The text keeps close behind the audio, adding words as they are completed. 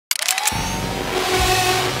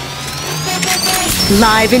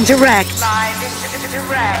Live and direct.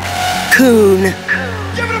 Coone.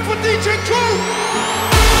 Give it up for DJ Coone.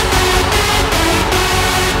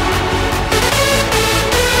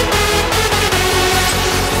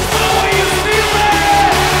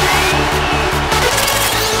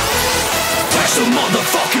 Touch the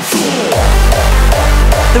motherfucking floor.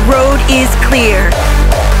 The road is clear.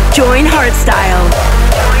 Join Hardstyle.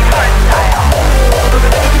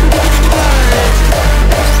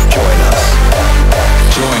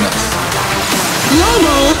 Join us.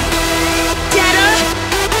 Global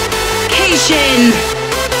dedication.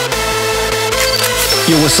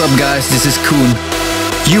 Yo, what's up, guys? This is Coone.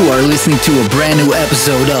 You are listening to a brand new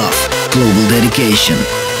episode of Global Dedication.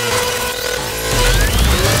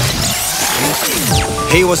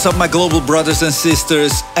 Hey, what's up, my global brothers and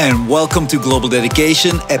sisters, and welcome to Global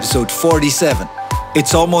Dedication, episode 47.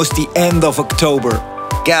 It's almost the end of October.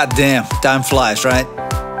 God damn, time flies, right?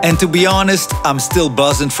 And to be honest, I'm still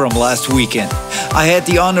buzzing from last weekend. I had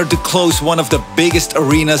the honor to close one of the biggest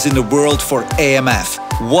arenas in the world for AMF.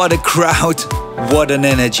 What a crowd, what an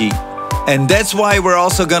energy. And that's why we're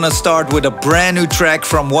also gonna start with a brand new track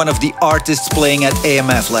from one of the artists playing at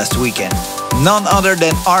AMF last weekend. None other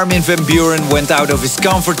than Armin van Buuren went out of his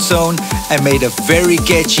comfort zone and made a very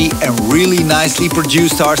catchy and really nicely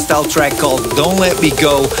produced hardstyle track called Don't Let Me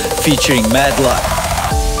Go featuring Mad Luck.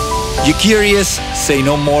 You curious? Say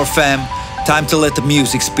no more, fam. Time to let the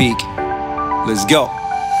music speak. Let's go.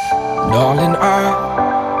 Darling, I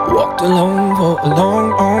walked alone for a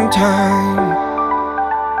long, long time,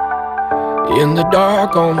 in the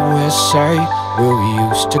dark on the west side where we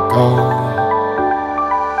used to go.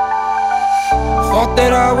 Thought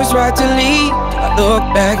that I was right to leave. I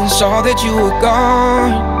looked back and saw that you were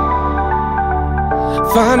gone.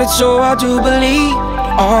 Find it so hard to believe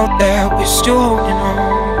all that we're still holding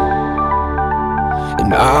on.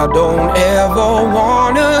 And I don't ever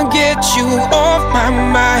wanna get you off my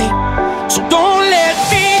mind. So don't let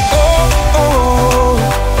me go.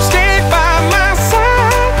 Stay by my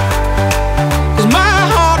side, 'cause my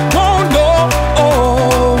heart won't know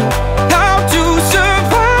how to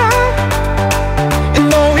survive. And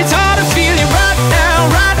though it's hard to feel it right now,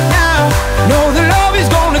 know the love is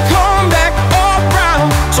gonna come back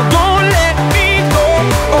around. So don't let me go,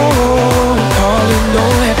 darling,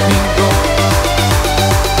 don't let me go.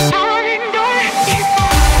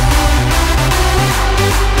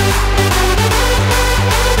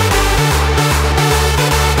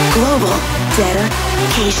 Global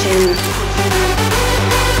dedication.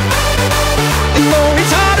 And though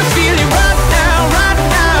it's hard to feel it right now,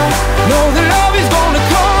 know the love is gonna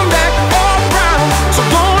come back around. So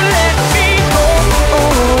don't let me go,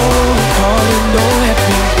 darling, don't let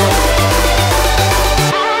me go.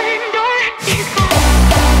 Darling, don't let me go.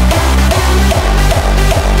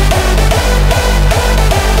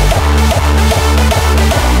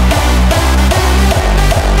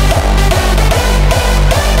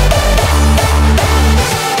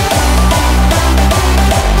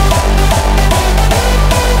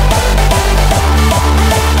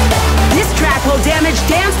 This track will damage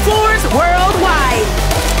dance floors worldwide.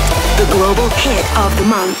 The global hit of the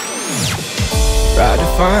month. Try to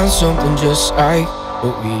find something just like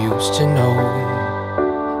what we used to know.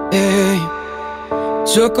 Yeah.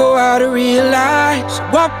 Took a while to realize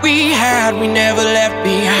what we had, we never left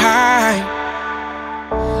behind.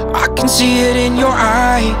 I can see it in your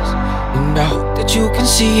eyes, and I hope that you can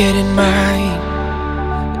see it in mine.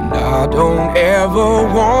 And I don't ever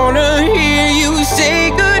wanna hear you say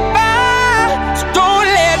goodbye. So don't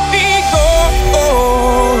let me go.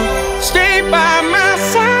 Stay by my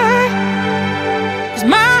side, 'cause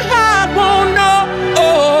my heart won't know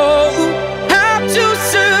how to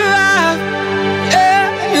survive. Yeah,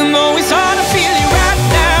 you know it's hard to feel it right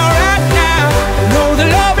now. Know the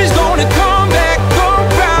love is gonna come back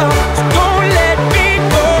around. So don't let me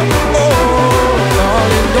go,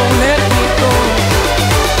 darling, don't let me go.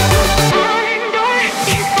 Darling, don't let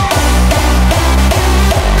me go.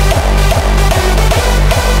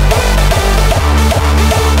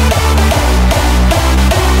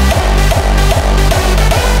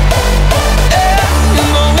 You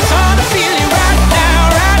know it's hard to feel it right now.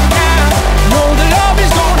 Know the love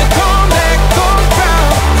is gonna come back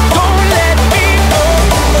around. Don't let me go,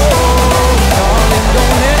 darling,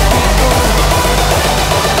 don't let me go.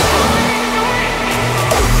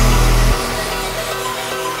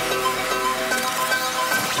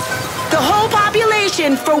 The whole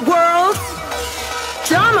population for world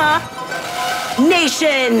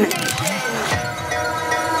domination.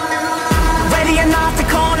 Ready or not, the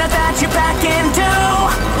corner that you're back into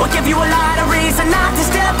will give you a lot of reason not to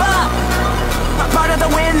step up. A part of the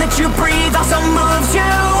wind that that you breathe also moves you.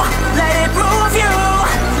 Let it move you,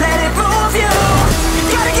 let it move you. You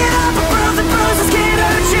gotta get up and prove the bruises can't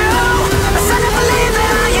hurt you. I start to believe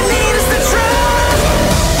that all you need is the truth.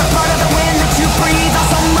 A part of the wind that you breathe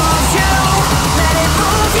also moves you. Let it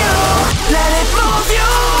move you, let it move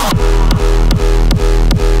you.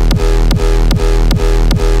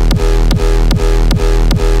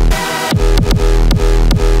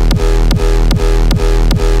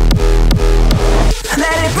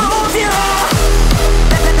 Let it move you.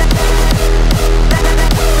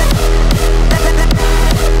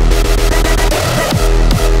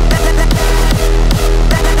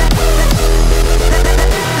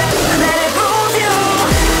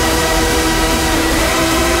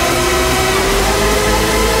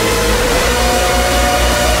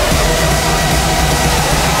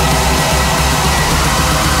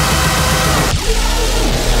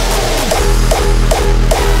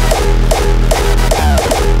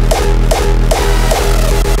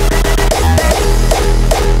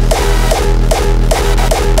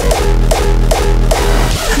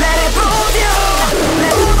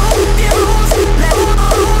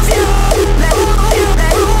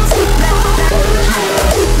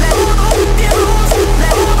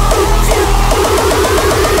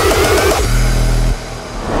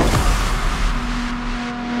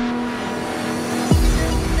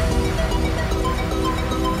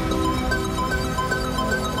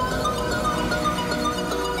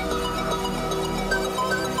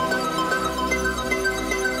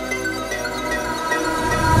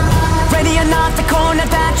 Not the corner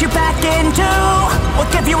that you back into will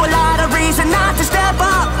give you a lot of reason not to step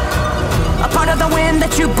up. A part of the wind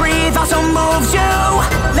that you breathe also moves you.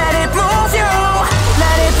 Let it move you,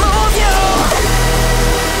 let it move you.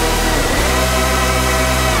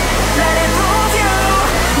 Let it move you,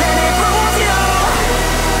 let it move you.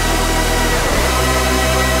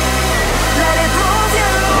 Let it move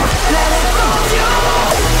you, let it move you.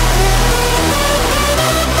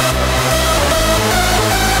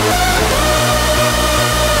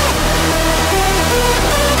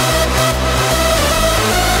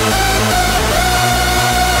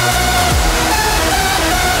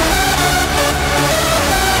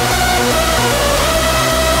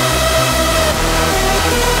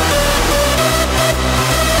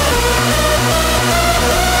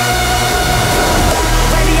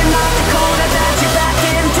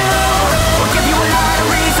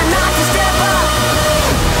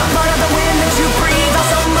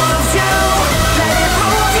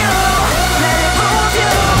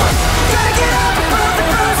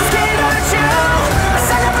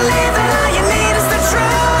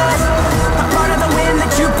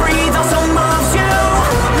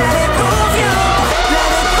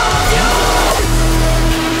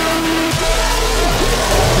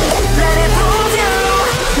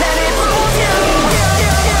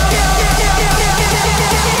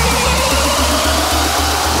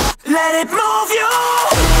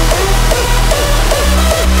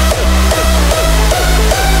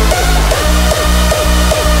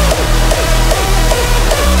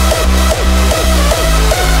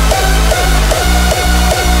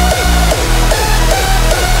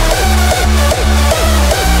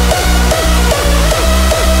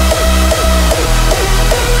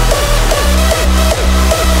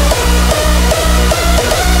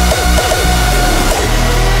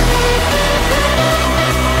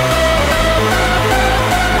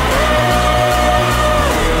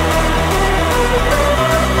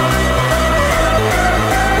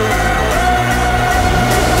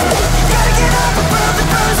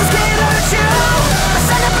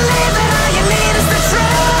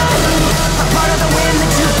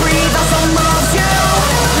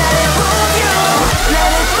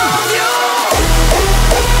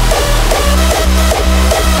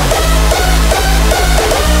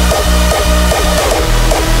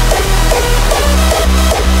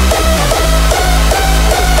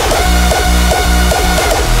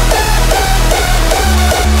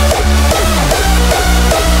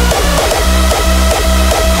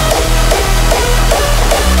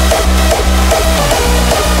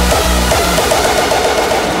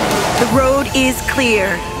 Is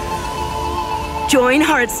clear. Join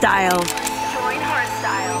Hardstyle.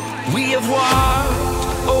 We have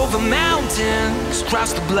walked over mountains,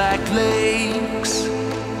 crossed the Black Lakes,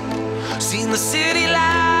 seen the city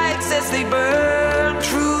lights as they burn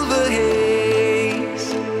through the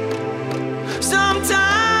haze.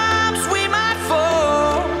 Sometimes we might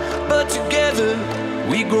fall, but together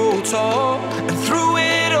we grow tall. And through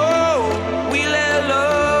it all, we let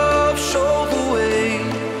love show the way.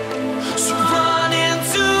 So run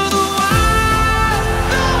into the wild,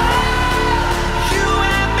 you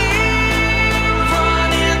and me.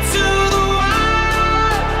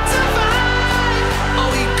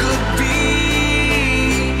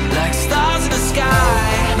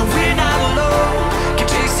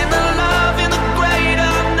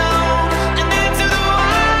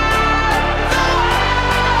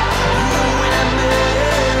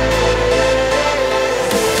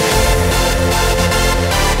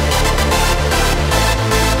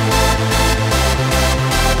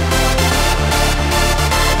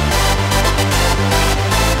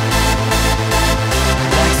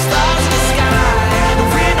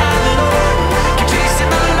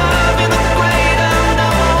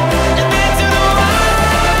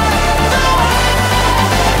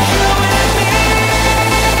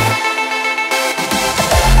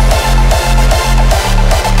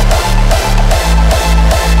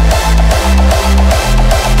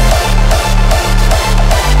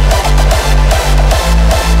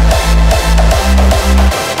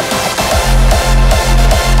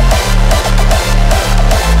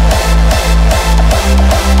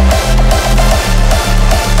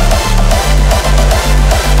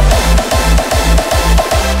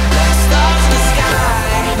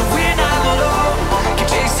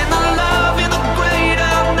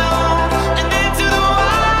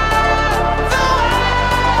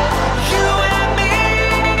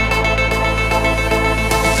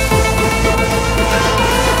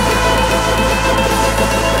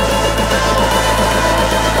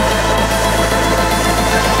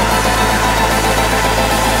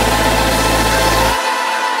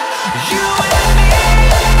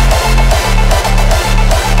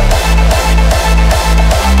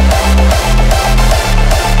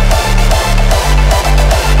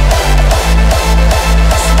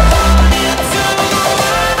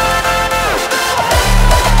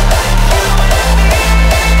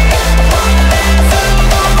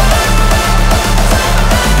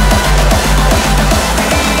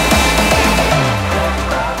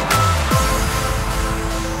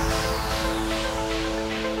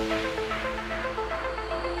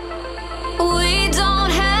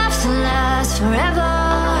 forever.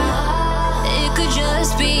 It could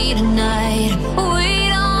just be tonight. We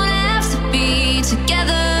don't have to be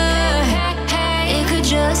together. It could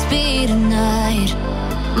just be tonight.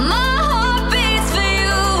 My heart beats for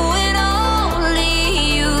you and only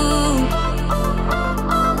you.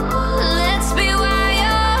 Let's be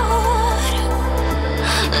wild.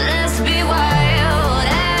 Let's be wild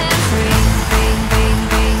and free.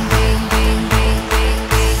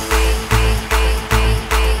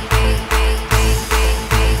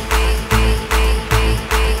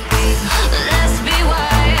 Let's be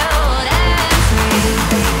wild and free.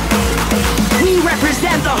 We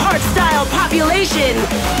represent the hardstyle population.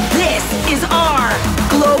 This is our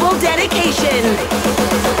global dedication.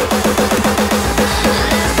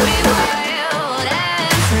 Let's be wild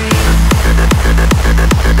and free.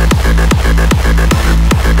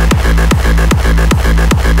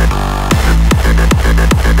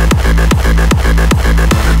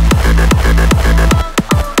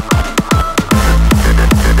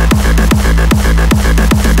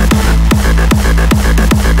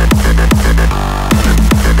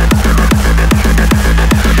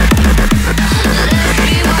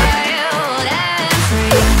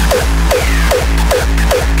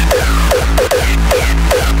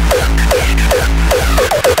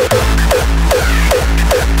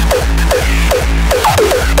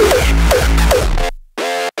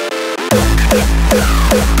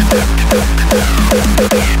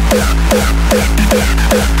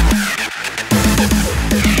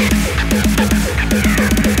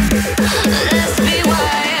 Let's be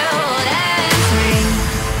wild and free.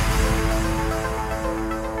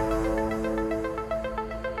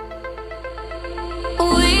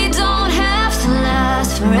 We don't have to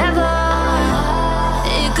last forever.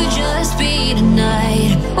 It could just be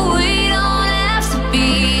tonight. We don't have to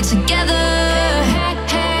be together.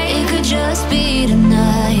 It could just be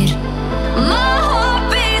tonight. My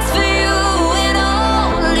heart beats for you and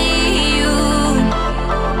only you.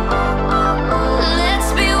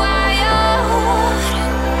 Let's be wild.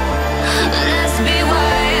 Let's be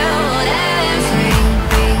wild and free.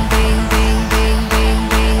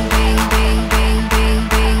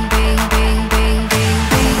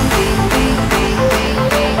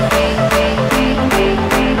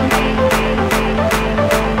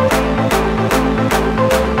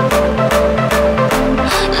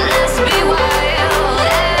 Let's be wild and free. Let's be wild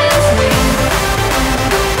and free.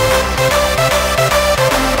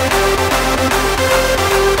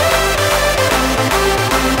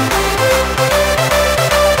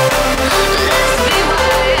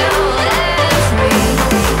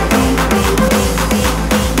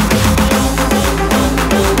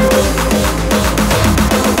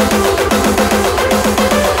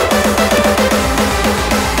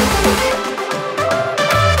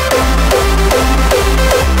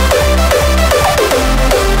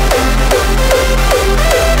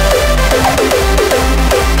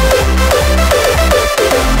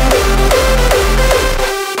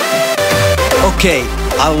 Okay,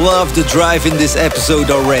 I love the drive in this episode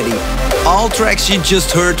already. All tracks you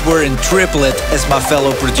just heard were in triplet, as my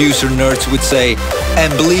fellow producer nerds would say,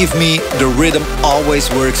 and believe me, the rhythm always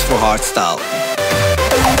works for hardstyle.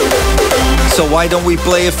 So why don't we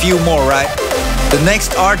play a few more, right? The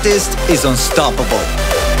next artist is Unstoppable.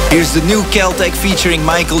 Here's the new Keltec featuring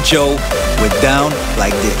Michael Joe with Down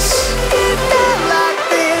Like This.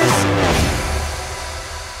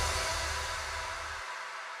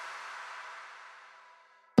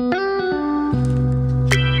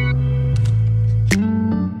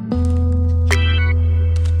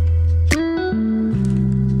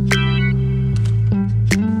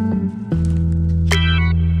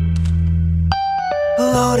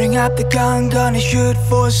 Loading up the gun, gonna shoot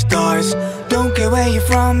for stars. Don't care where you're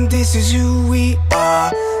from, this is who we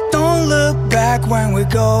are. Don't look back when we're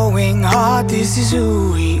going hard, this is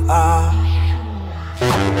who we are.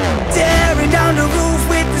 Tearing down the roof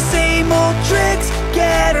with the same old tricks.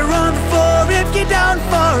 Get her on the floor if you're down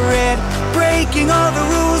for it. Breaking all the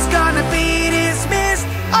rules, gonna be dismissed.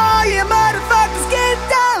 All you motherfuckers get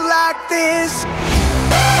down like this.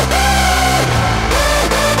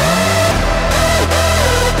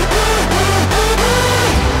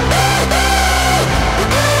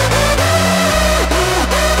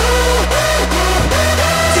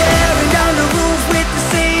 Tearing down the roof with the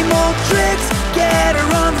same old tricks. Get her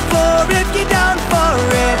on the floor if you're down for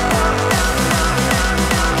it.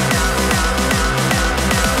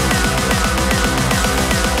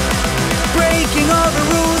 Breaking all the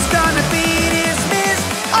rules, gonna be dismissed.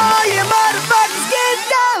 All you motherfuckers get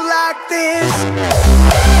down like this.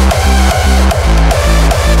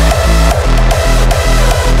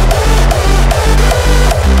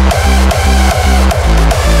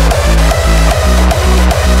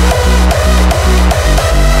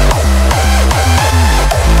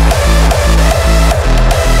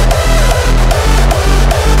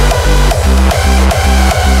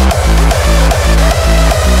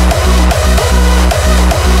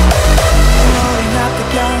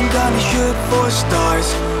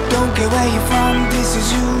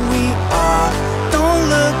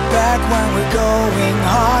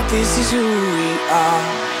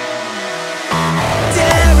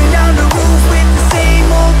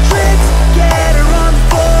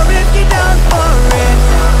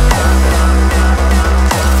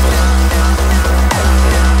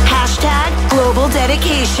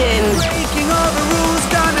 dedication. Breaking all the rules,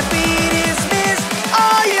 gonna be dismissed.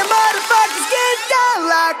 All you motherfuckers get down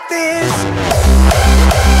like this.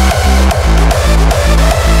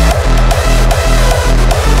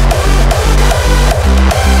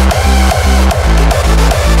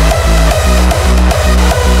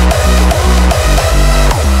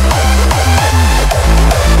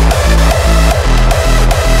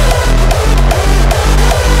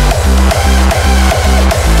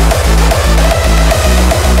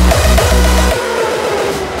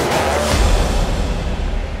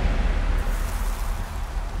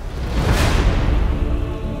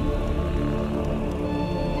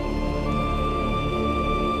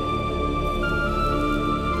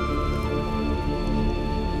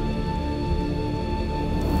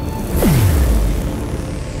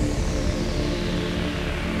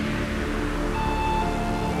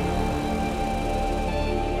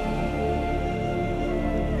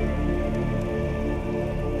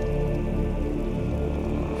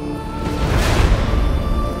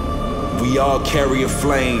 We all carry a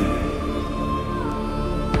flame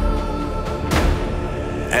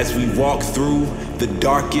as we walk through the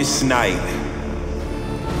darkest night.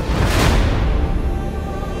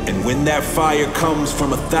 And when that fire comes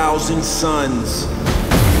from 1,000 suns,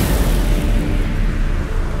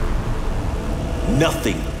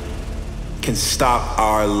 nothing can stop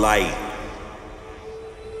our light.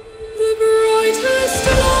 The brightest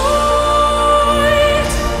light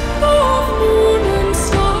of moon and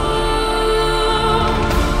star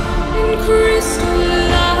in crystal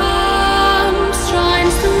lamps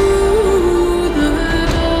shines through the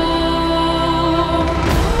dark,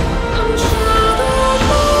 unshadowed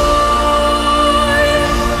by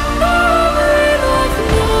the veil of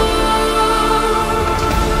night.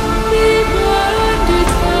 Be burned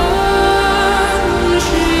eternal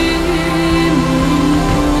shimmering.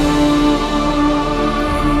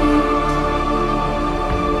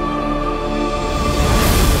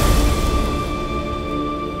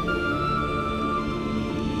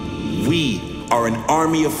 We are an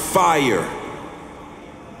army of fire.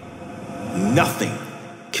 Nothing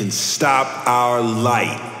can stop our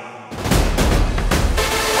light.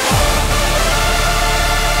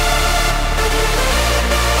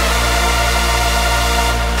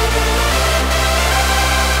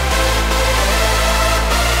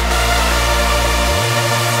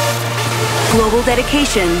 Global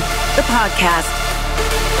Dedication, the podcast.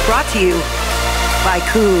 Brought to you by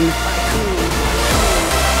Coone.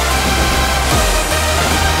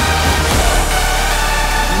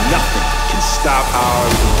 Nothing can stop our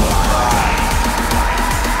light.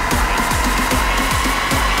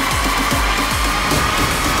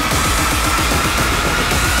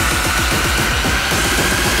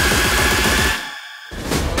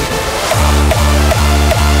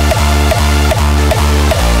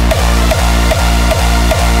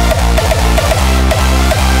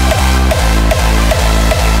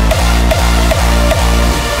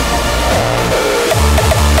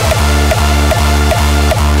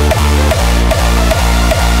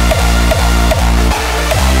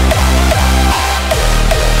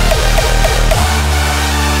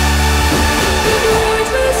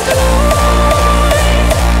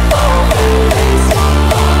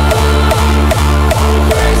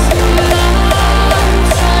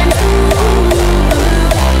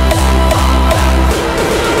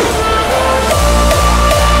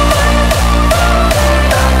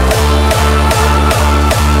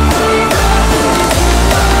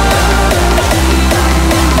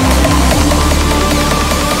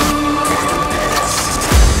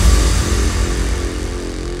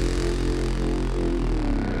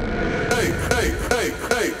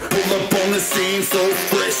 Pull up on the scene so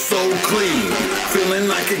fresh, so clean. Feeling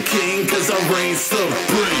like a king cause I reign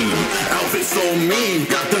supreme. Outfit so mean,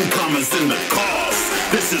 got them comments in the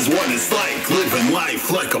cost. This is what it's like, living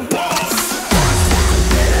life like a boss.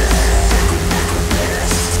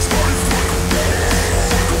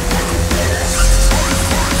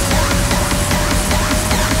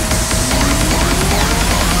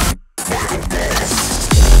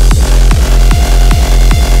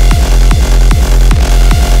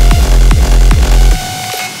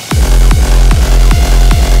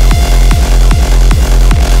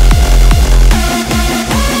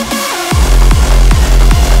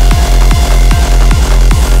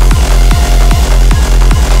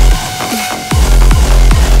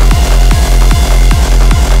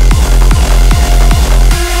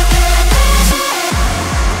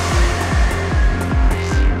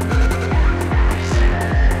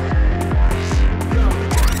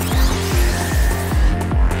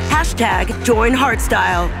 Join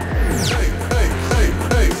Hardstyle.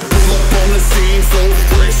 Pull up on the scene so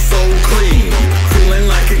fresh, so clean. Feeling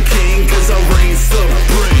like a king, cause I reign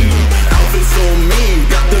supreme. Outfit so mean,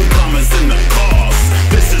 got them commas in the cost.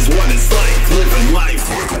 This is what it's like, living life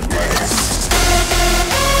with a blast.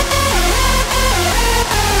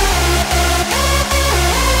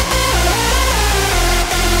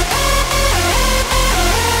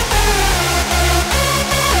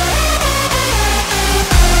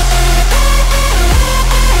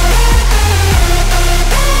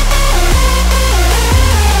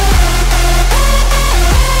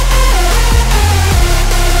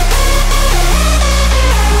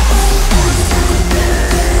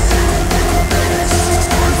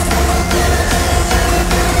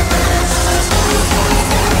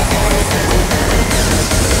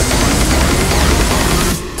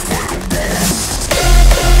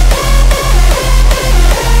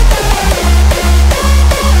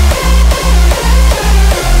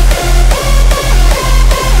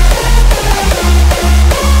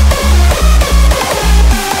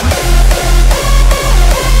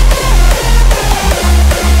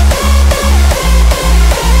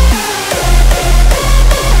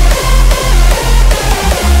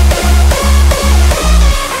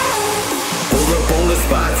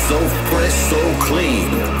 So fresh, so clean.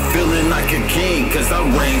 Feeling like a king, cause I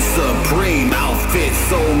reign supreme. Outfit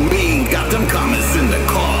so mean, got them comments in the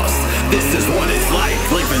cost. This is what it's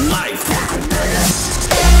like, living life.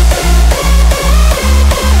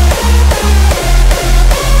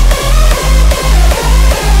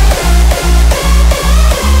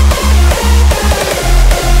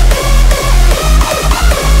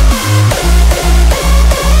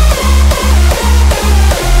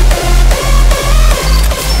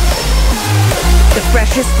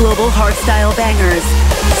 Freshest global hardstyle bangers,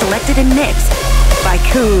 selected and mixed by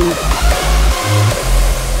Coone.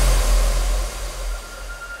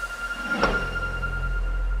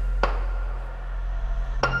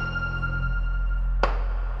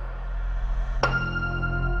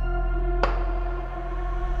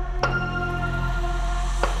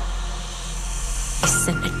 It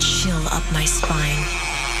sent a chill up my spine.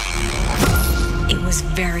 It was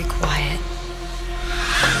very quiet.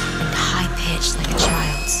 High-pitched like a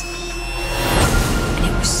child's. And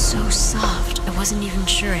it was so soft, I wasn't even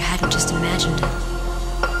sure I hadn't just imagined it.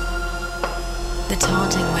 The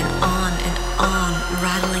taunting went on and on,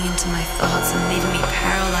 rattling into my thoughts and leaving me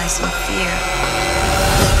paralyzed in fear.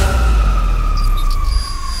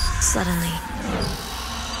 Suddenly,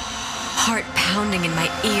 heart pounding in my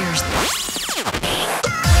ears.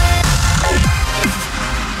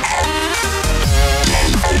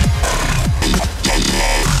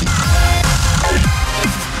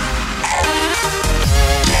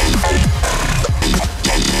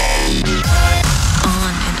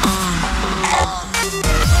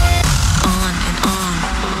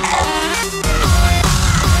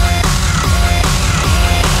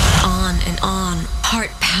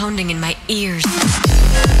 In my ears.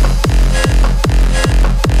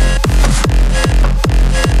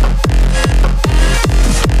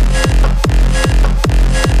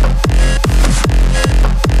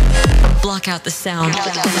 Block out the sound.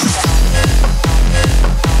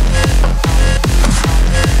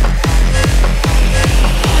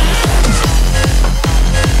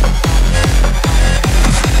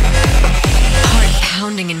 Heart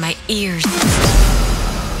pounding in my ears.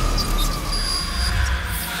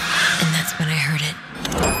 When I heard it.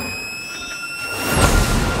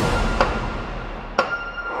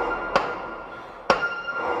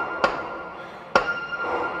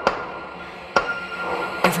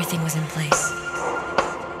 Everything was in place.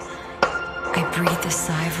 I breathed a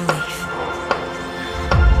sigh of relief.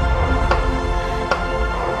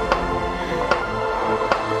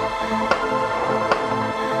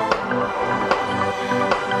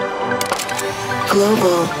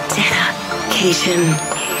 Global dedication.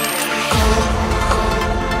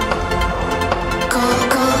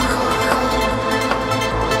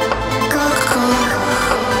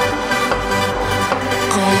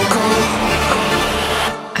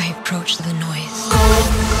 I approached the noise.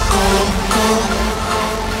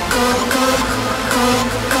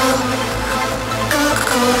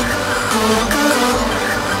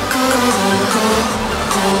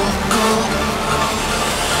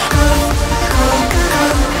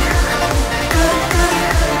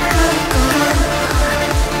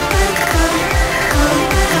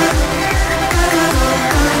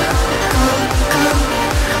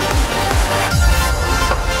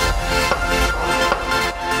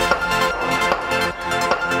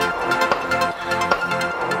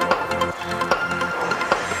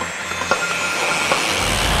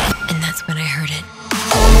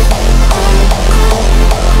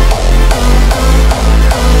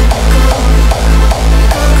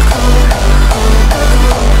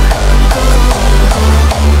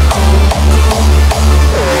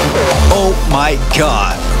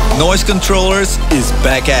 God, Noise Controllers is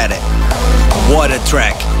back at it. What a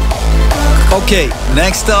track. Okay,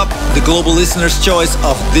 next up, the global listener's choice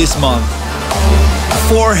of this month.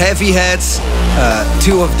 4 heavy heads,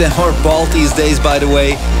 2 of them are bald these days by the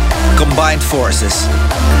way, combined forces.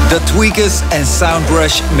 The Tweakers and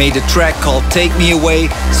Soundrush made a track called Take Me Away,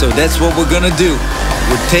 so that's what we're gonna do.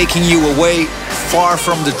 We're taking you away, far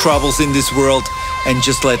from the troubles in this world, and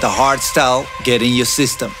just let the hardstyle get in your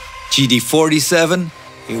system. GD47,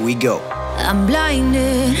 here we go. I'm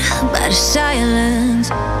blinded by the silence,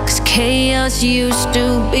 'cause chaos used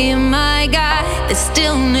to be my guide. The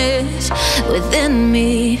stillness within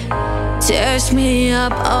me tears me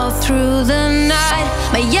up all through the night.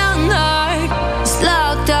 My young heart is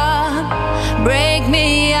locked up. Break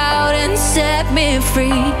me out and set me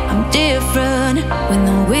free. I'm different when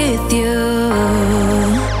I'm with you.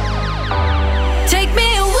 Take me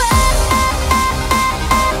away.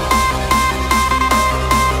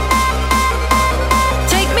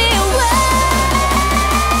 Take me away.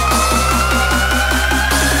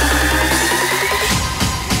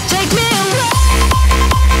 Take me away.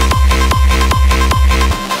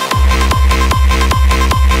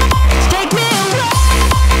 Take me away.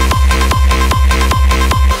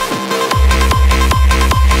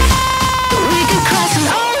 We could cross an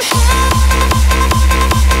ocean.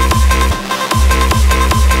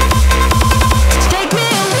 Take me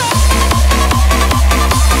away.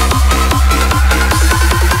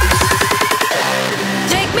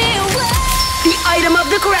 Take me away. The item of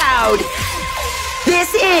the crowd. This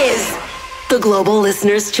is the global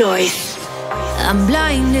listener's choice. I'm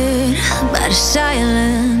blinded by the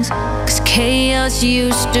silence, 'cause chaos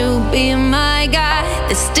used to be my guide.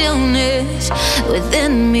 The stillness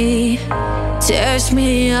within me tears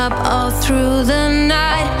me up all through the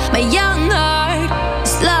night. My young heart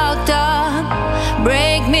is locked up.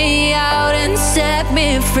 Break me out and set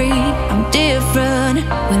me free. I'm different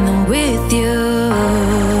when I'm with you.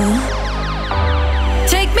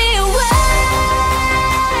 Take me away.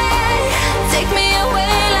 Take me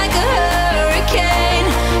away like a hurricane.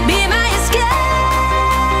 Be my escape.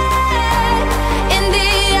 In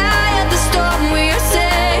the eye of the storm we are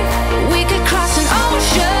safe. We could cross an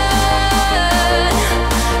ocean,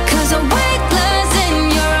 'cause I'm weightless in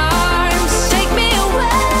your arms. Take me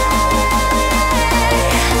away.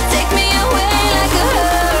 Take me away like a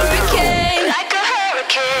hurricane. Like a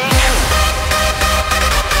hurricane.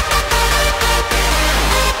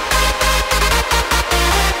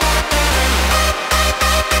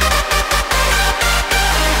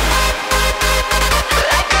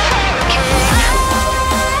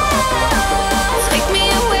 Take me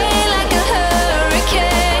away like a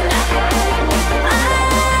hurricane.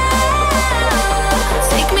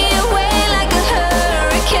 Take me away like a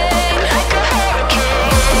hurricane. Like a hurricane.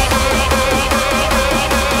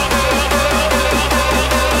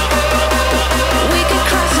 We could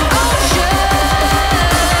cross an ocean,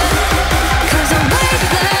 'cause I'm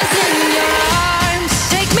weightless in your arms.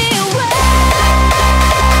 Take me away.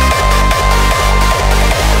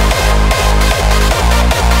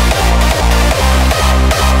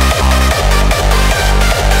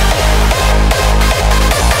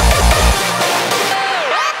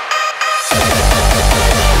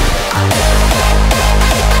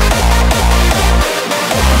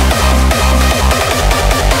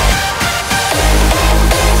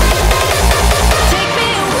 Take me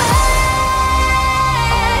away.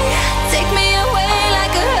 Take me away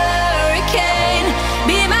like a hurricane.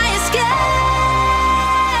 Be my escape.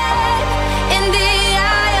 In the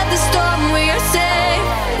eye of the storm we are safe.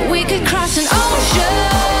 We could cross an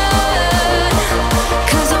ocean,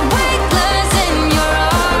 'cause I'm weightless in your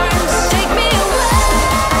arms. Take me away.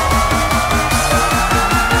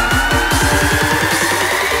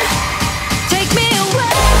 Take me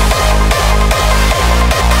away.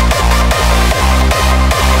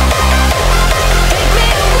 Take me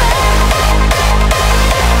away.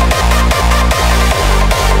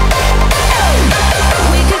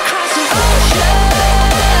 We could cross an ocean,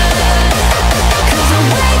 'cause I'm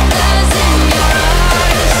weightless in your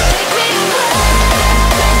arms. Take me away.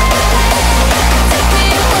 Take me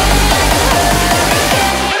away like a hurricane.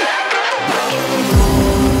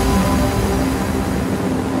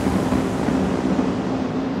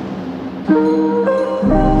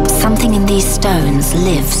 Something in these stones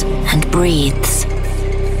lives and breathes.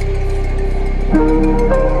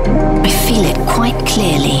 I feel it quite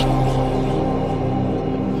clearly.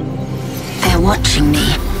 They're watching me.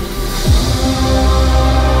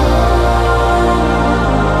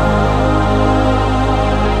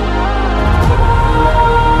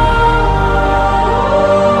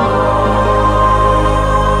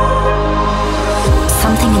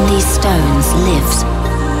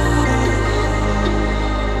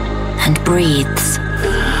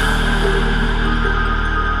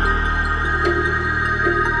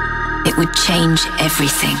 would change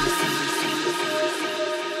everything.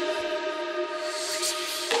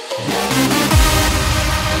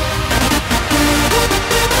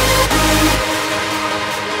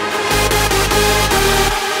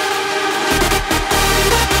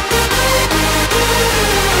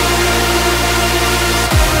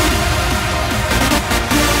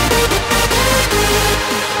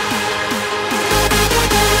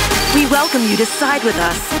 We welcome you to side with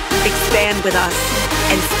us, expand with us,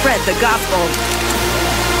 and spread the gospel.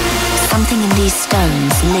 Something in these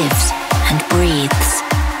stones lives and breathes.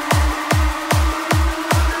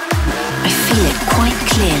 I feel it quite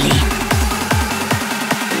clearly.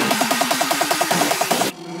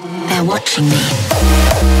 They're watching me.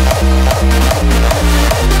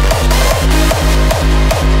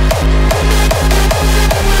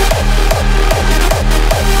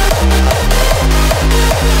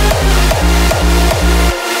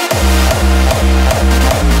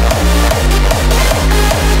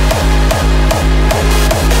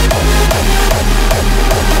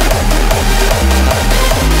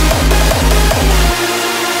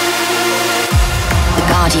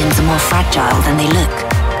 Guardians are more fragile than they look.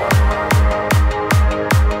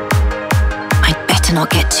 I'd better not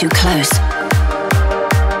get too close.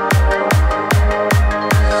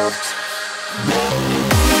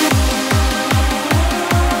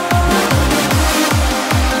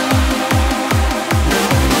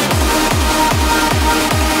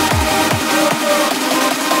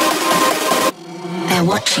 They're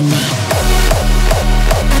watching me.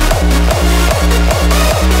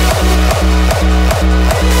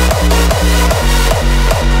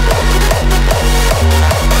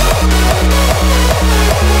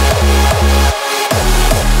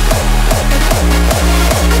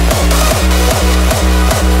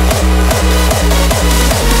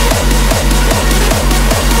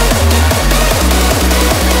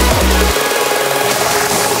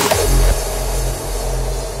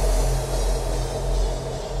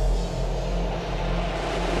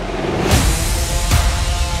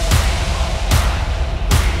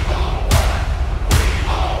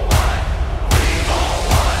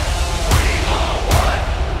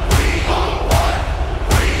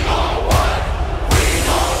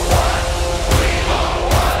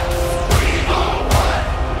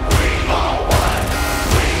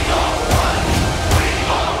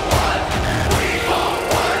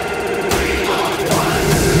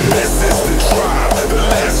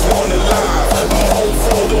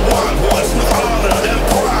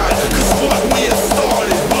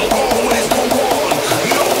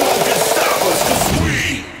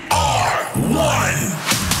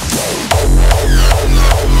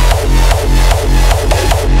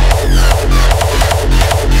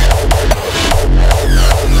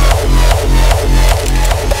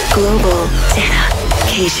 Global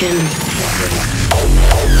dedication.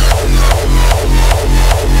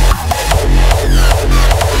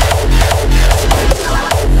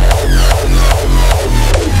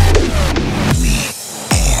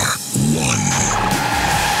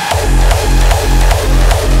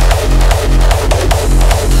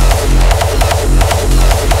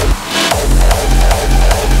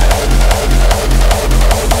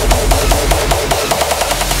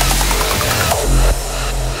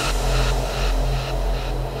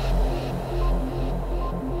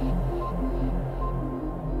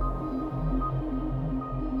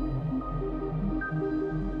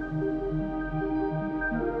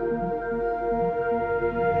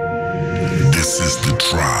 This is the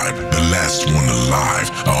tribe, the last one alive,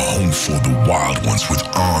 a home for the wild ones with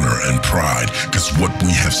honor and pride. Cause what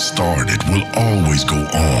we have started will always go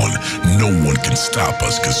on. No one can stop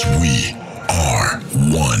us cause we are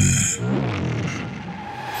one.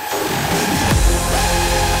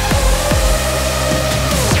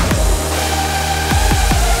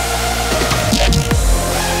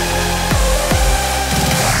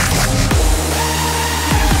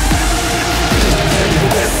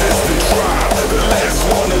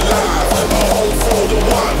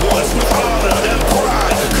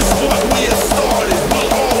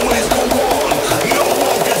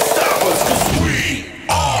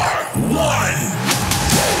 One.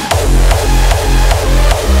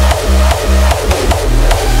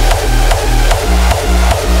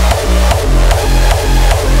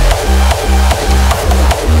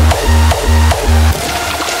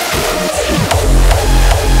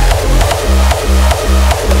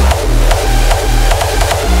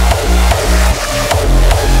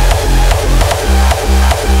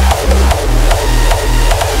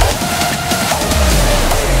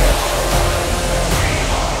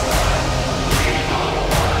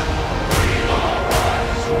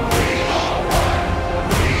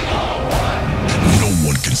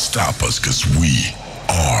 stop us, cause we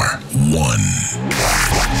are one.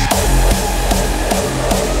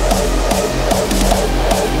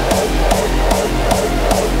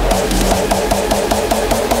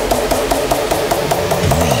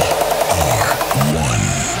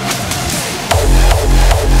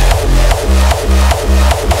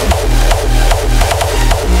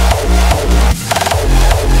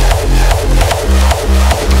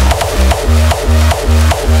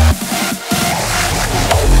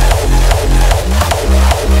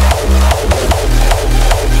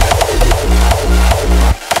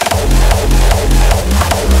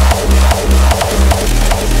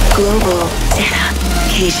 Global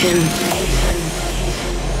dedication.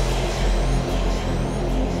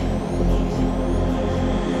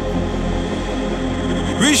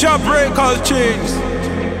 We shall break all chains,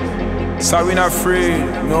 so we not afraid,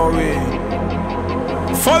 no way.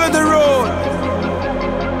 Follow the road,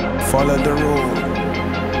 follow the road.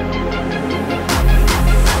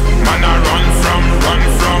 Man, I run from,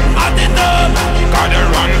 I did up. Gotta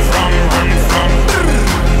run from.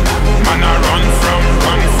 Man, I run from.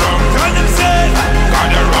 Tell them say,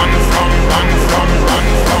 gotta run from. Man, I run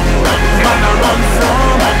from, man, I run from,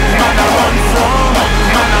 man, I run from,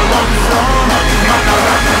 man, I run.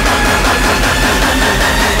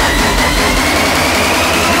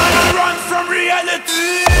 Man, I run from reality.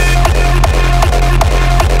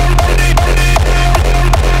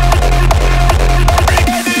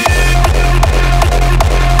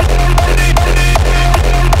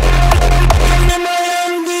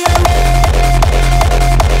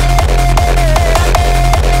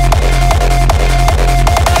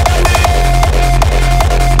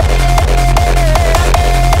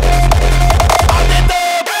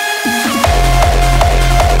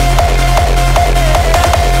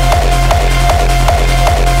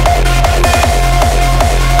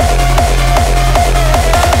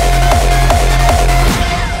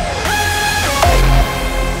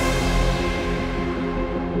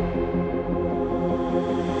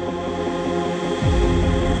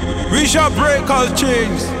 We shall break all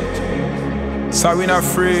chains, so we not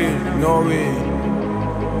afraid, no way.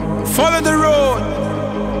 Follow the road,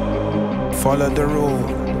 follow the road.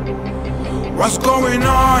 What's going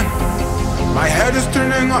on? My head is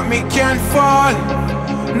turning up, me can't fall.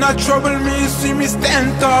 Not trouble me, see me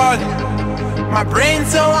stand tall. My brain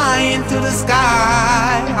so high into the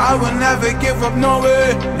sky, I will never give up, no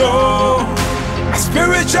way, no. My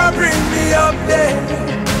spirit shall bring me up there,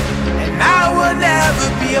 and I will never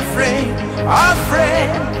be afraid.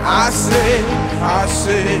 I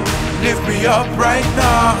say, lift me up right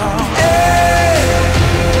now. Hey,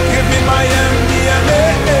 give me my MDMA,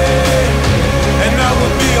 and I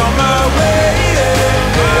will be on my way.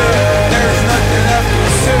 There's nothing left to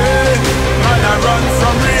say, man, I run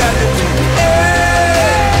from reality. Hey,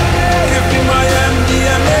 give me my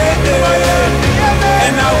MDMA,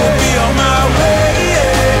 and I will be on my way.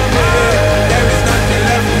 There is nothing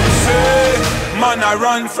left to say, man, I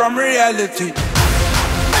run from reality.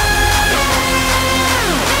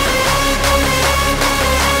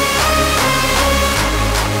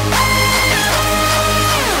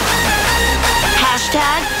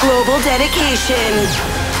 Global dedication.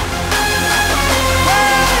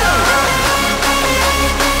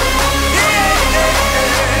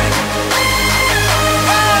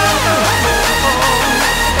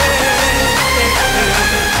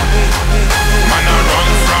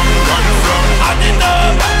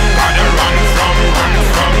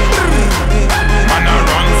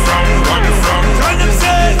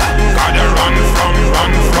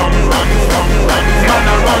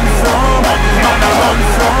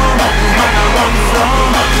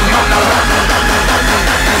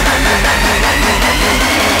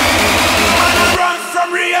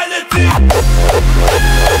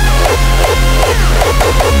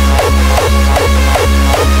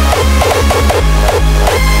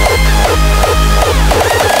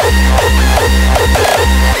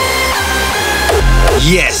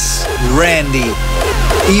 Yes, Randy.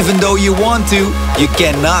 Even though you want to, you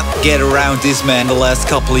cannot get around this man the last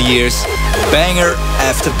couple of years. Banger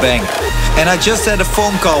after banger. And I just had a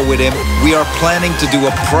phone call with him. We are planning to do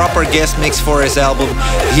a proper guest mix for his album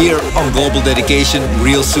here on Global Dedication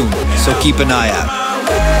real soon, so keep an eye out.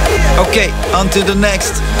 Okay, on to the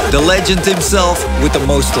next. The legend himself with the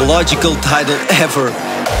most logical title ever.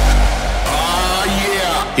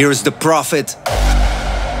 Here's the Prophet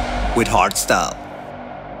with Hardstyle.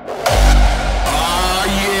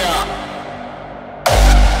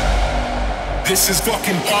 This is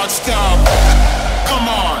fucking hardstyle. Come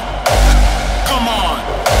on, come on,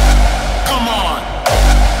 come on,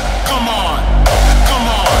 come on, come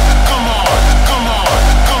on, come on, come on,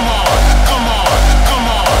 come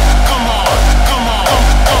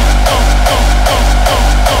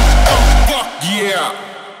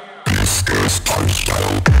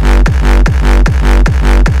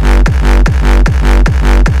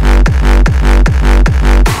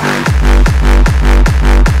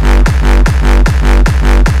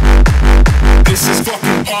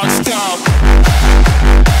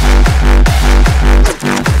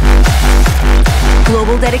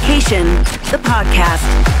Dedication, the podcast.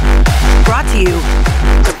 Brought to you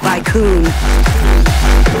by Coone.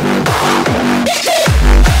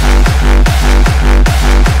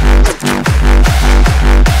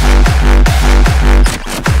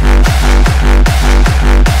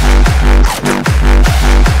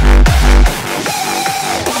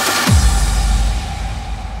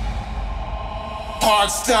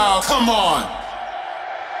 Hardstyle, come on!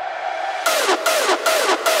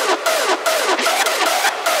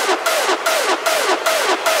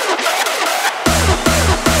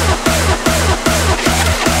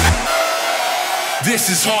 This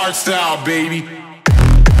is hardstyle, baby.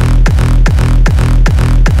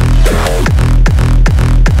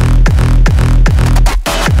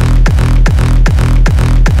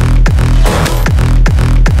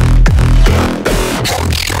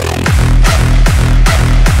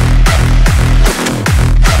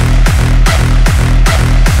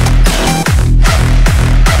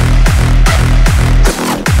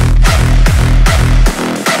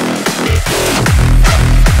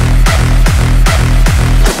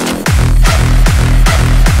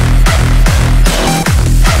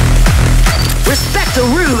 The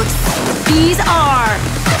roots. These are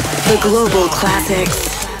the global classics.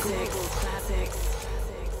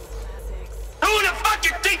 Who the fuck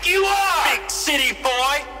you think you are, big city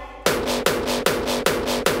boy?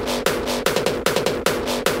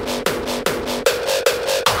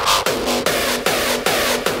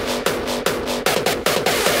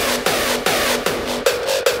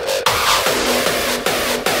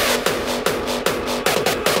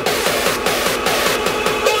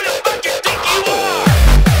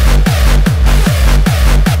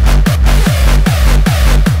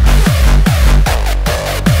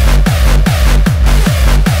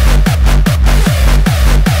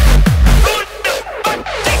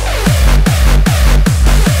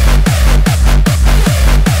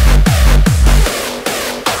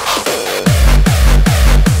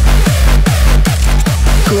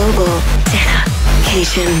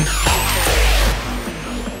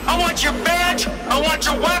 I want your badge, I want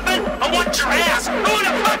your weapon, I want your ass. Who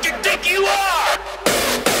the fuck you think you are?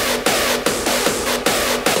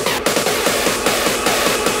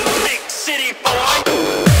 Big city boy.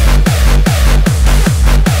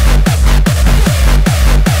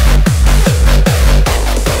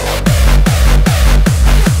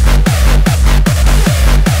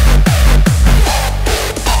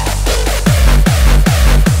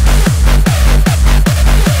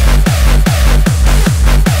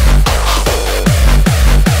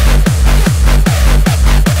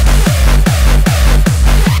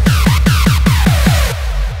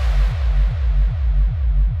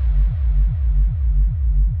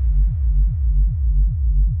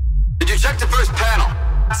 Check the first panel.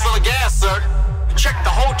 That's full of gas, sir. Check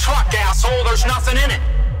the whole truck, asshole. There's nothing in it.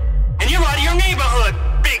 And you're out of your neighborhood,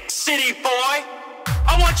 big city boy.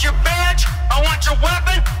 I want your badge. I want your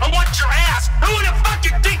weapon. I want your ass. Who the fuck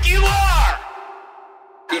you think you are?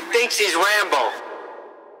 He thinks he's Rambo.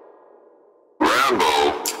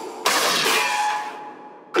 Rambo?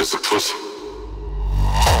 It's a pussy.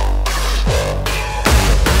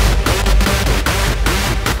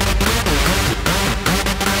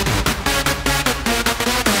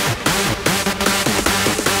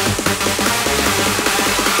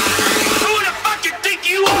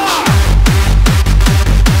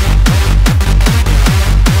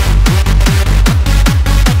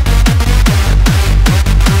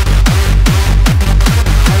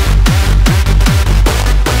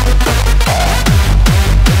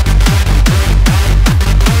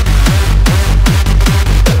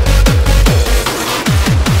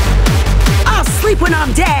 When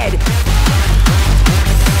I'm dead. Big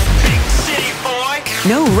city boy.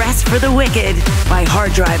 No Rest for the Wicked by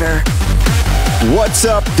Hard Driver. What's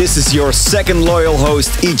up? This is your second loyal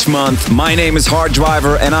host each month. My name is Hard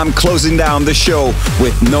Driver and I'm closing down the show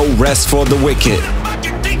with No Rest for the Wicked.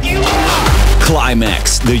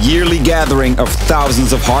 Climax, the yearly gathering of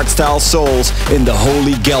thousands of hardstyle souls in the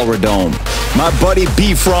holy Gelredome. My buddy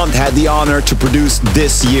B-Front had the honor to produce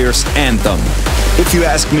this year's anthem. If you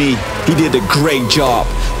ask me, he did a great job.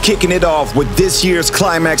 Kicking it off with this year's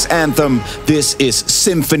Climax anthem, this is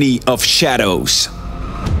Symphony of Shadows.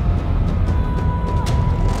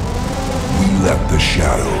 We let the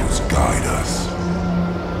shadows guide us.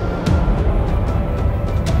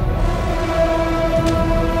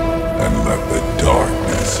 And let the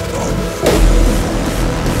darkness unfold.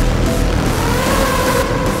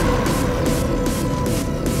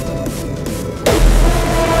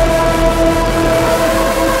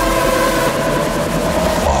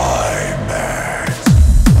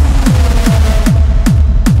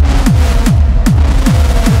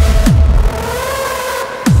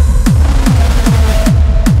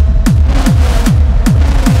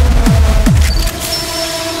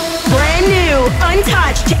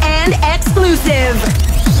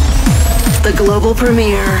 The global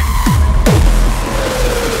premiere.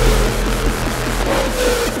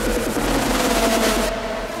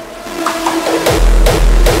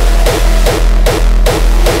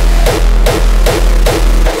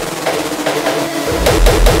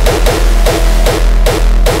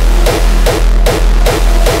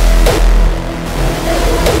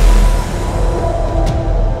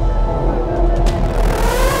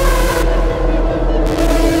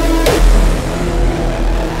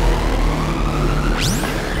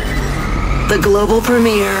 The global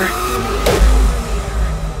premiere.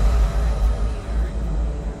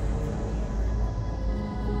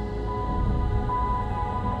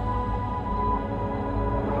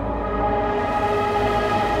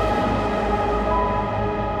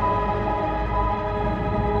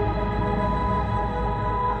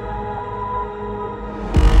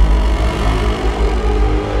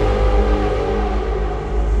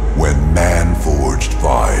 When man forged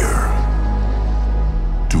fire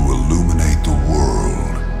to illuminate the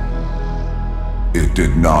world, it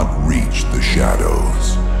did not reach the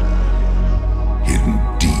shadows, hidden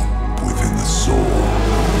deep within the soul.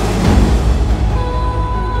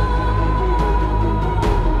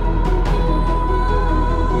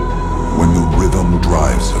 When the rhythm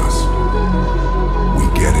drives us, we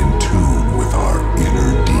get in tune with our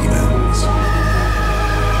inner demons.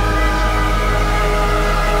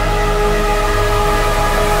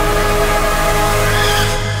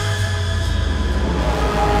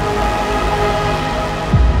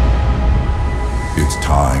 It's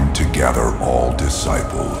time to gather all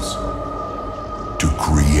disciples to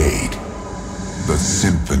create the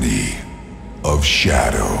symphony of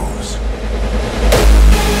shadows.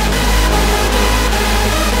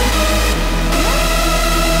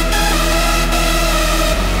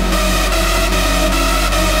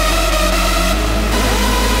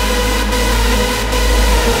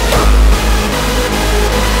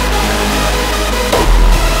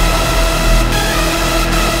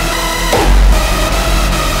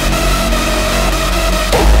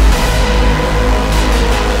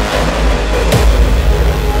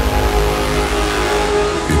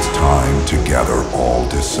 To gather all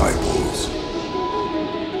disciples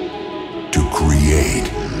to create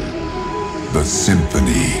the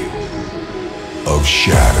symphony of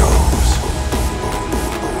shadows.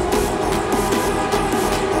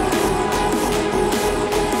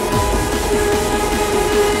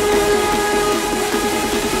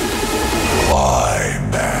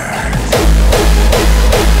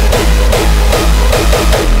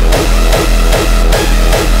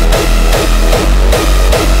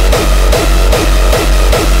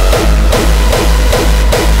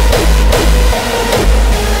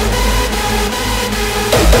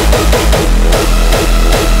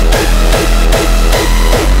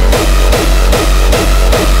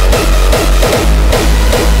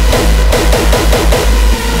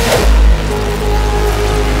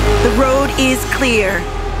 Is clear.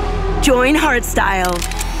 Join Hardstyle.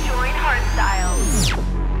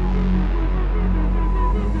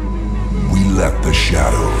 We let the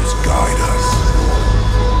shadows guide us.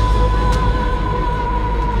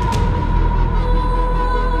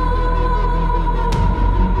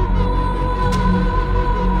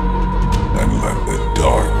 And let the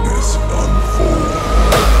darkness unfold.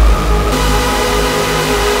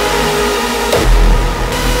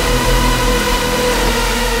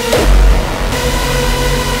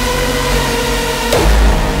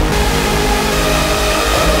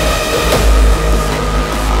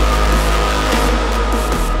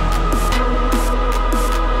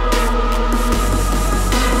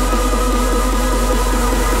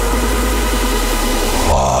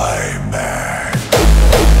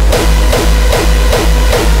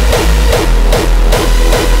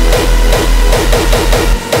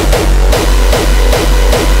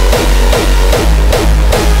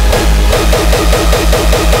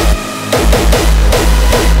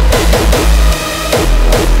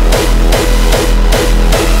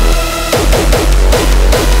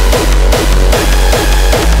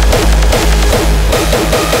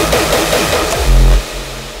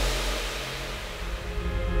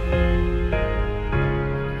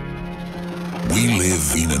 We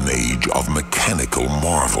live in an age of mechanical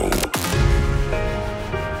marvel.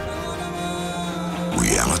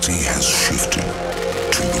 Reality has shifted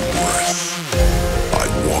to the worse.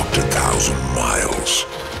 I've walked 1,000 miles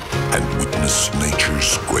and witnessed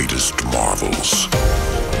nature's greatest marvels.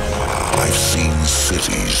 I've seen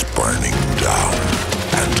cities burning down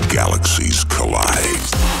and galaxies collide.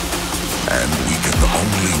 And we can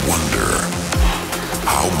only wonder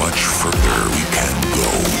how much further we can go.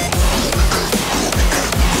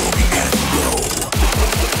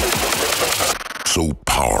 so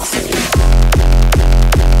powerful.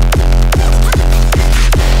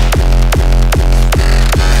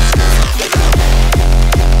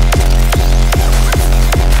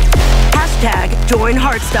 Join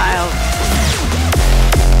Hardstyle.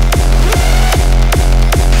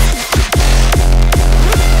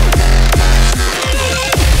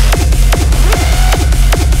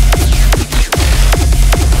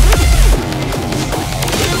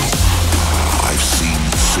 I've seen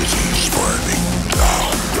cities burning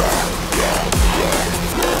down.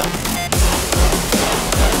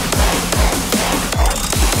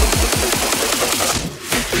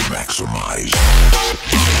 Maximize.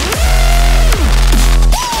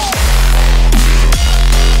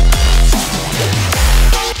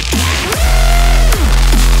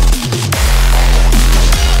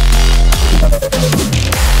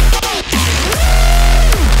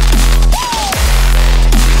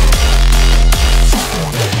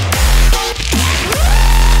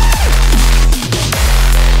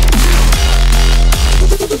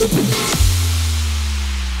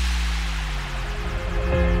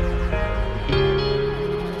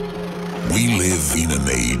 We live in an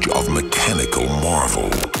age of mechanical marvel.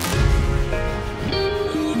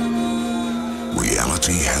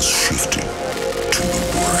 Reality has shifted to the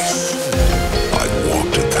worst. I've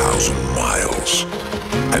walked 1,000 miles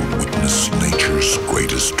and witnessed nature's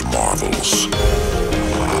greatest marvels.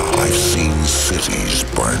 I've seen cities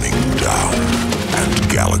burning down and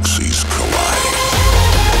galaxies collide.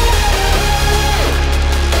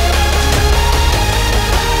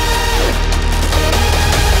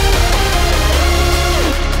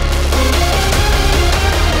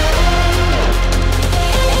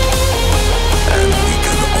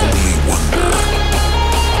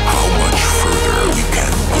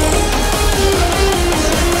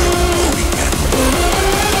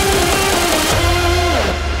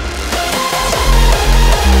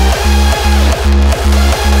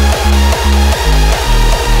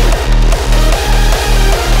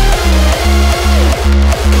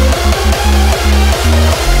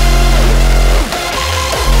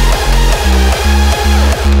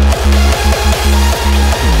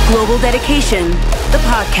 Global Dedication, the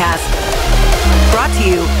podcast. Brought to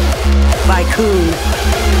you by Coone.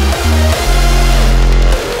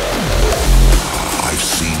 I've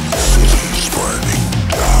seen cities burning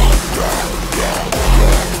down.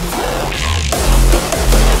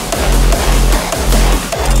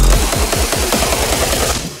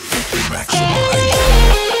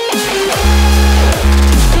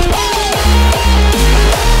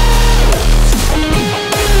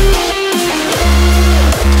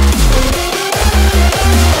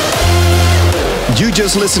 You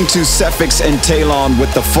just listened to Sefix and Talon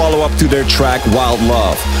with the follow-up to their track Wild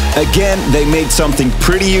Love. Again, they made something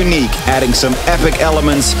pretty unique, adding some epic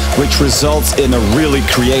elements, which results in a really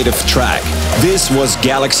creative track. This was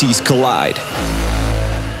Galaxies Collide.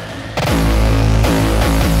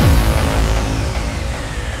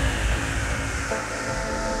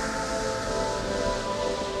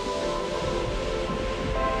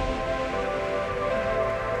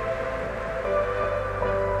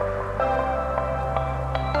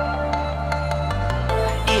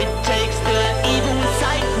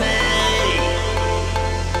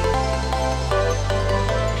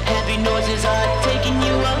 Noises are taking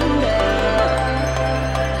you under.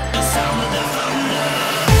 The sound of the thunder.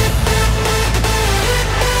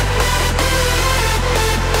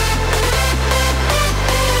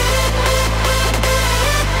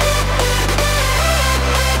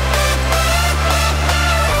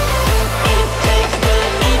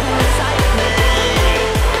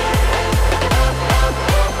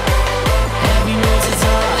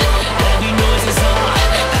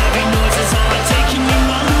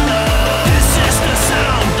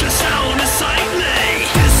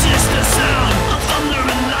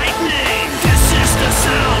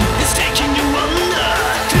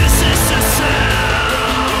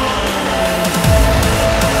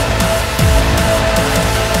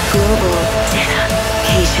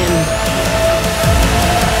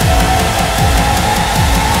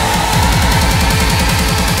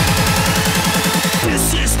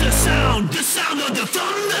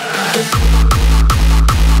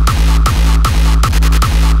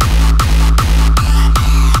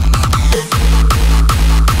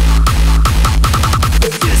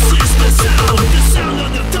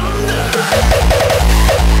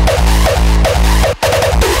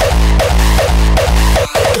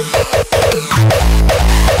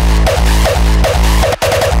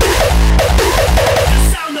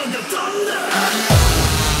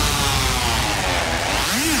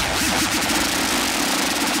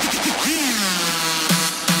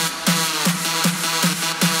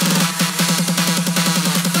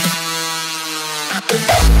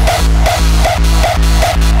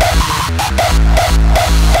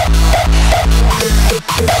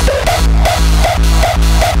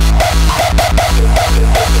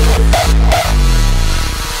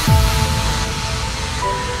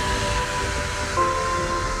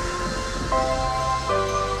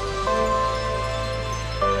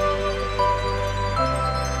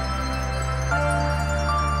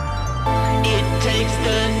 wakes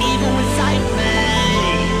the evil inside me.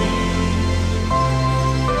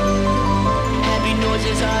 Heavy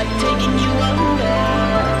noises are taking you under.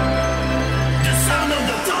 The sound of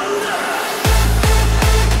the thunder.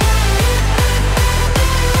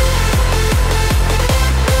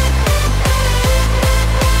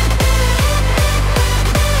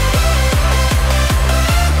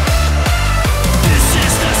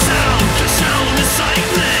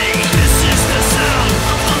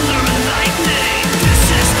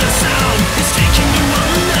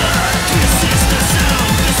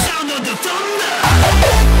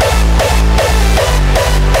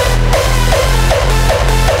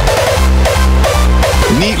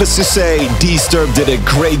 Needless to say, Disturb did a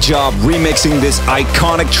great job remixing this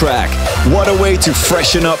iconic track. What a way to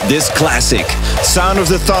freshen up this classic. Sound of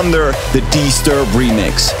the Thunder, the Disturb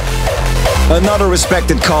remix. Another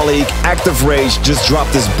respected colleague, Active Rage, just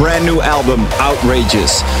dropped his brand new album,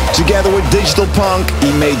 Outrageous. Together with Digital Punk,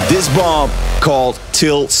 he made this bomb called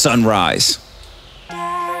Till Sunrise.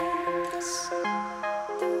 Dance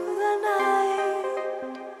through the night,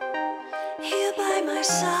 here by my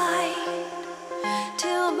side,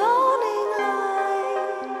 till morning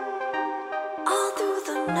light. All through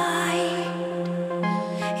the night,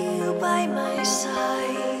 you by my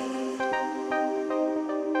side.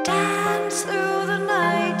 Dance through the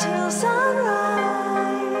night till sunrise,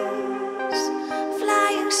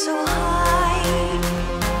 flying so high,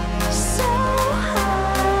 so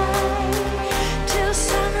high, till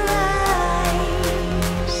sunrise,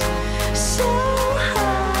 so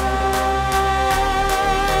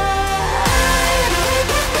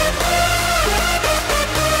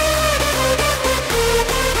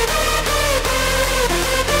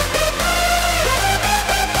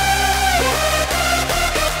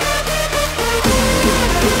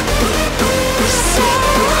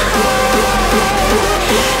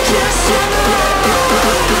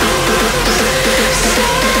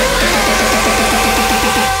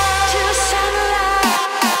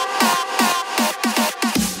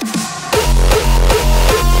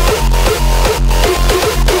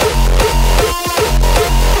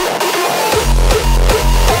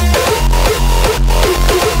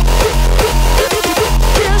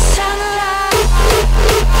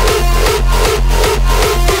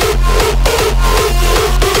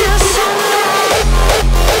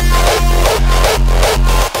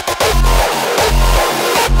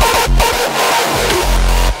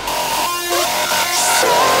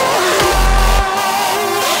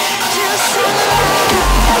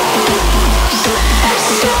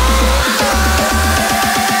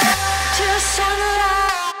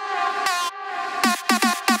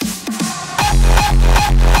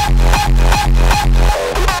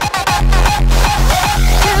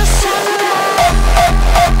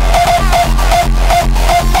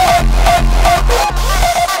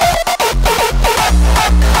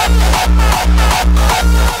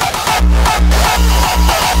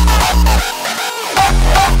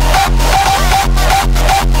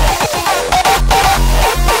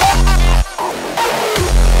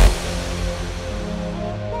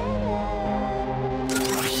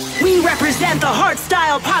represent the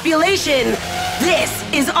hardstyle population. This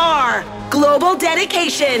is our global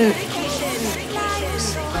dedication.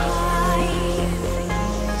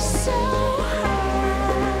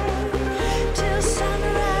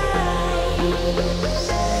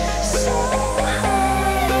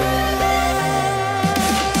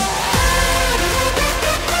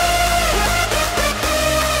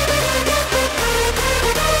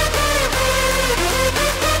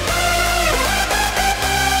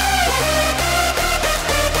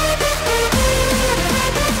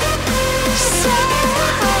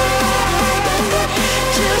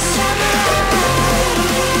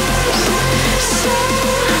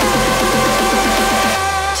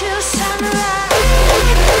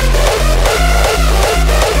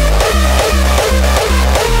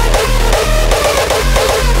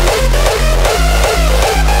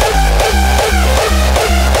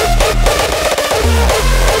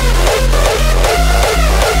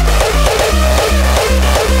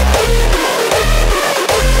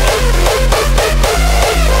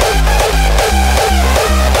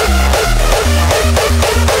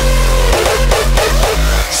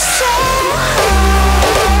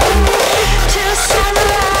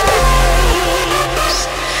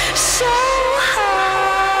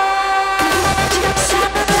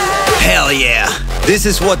 Hell yeah! This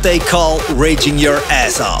is what they call raging your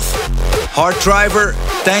ass off. Hard Driver,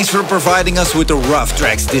 thanks for providing us with the rough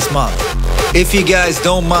tracks this month. If you guys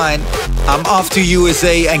don't mind, I'm off to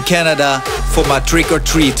USA and Canada for my Trick or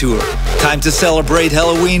Treat tour. Time to celebrate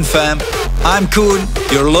Halloween, fam. I'm Coone,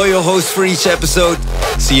 your loyal host for each episode.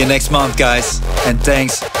 See you next month, guys, and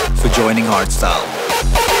thanks for joining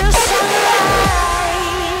Hardstyle.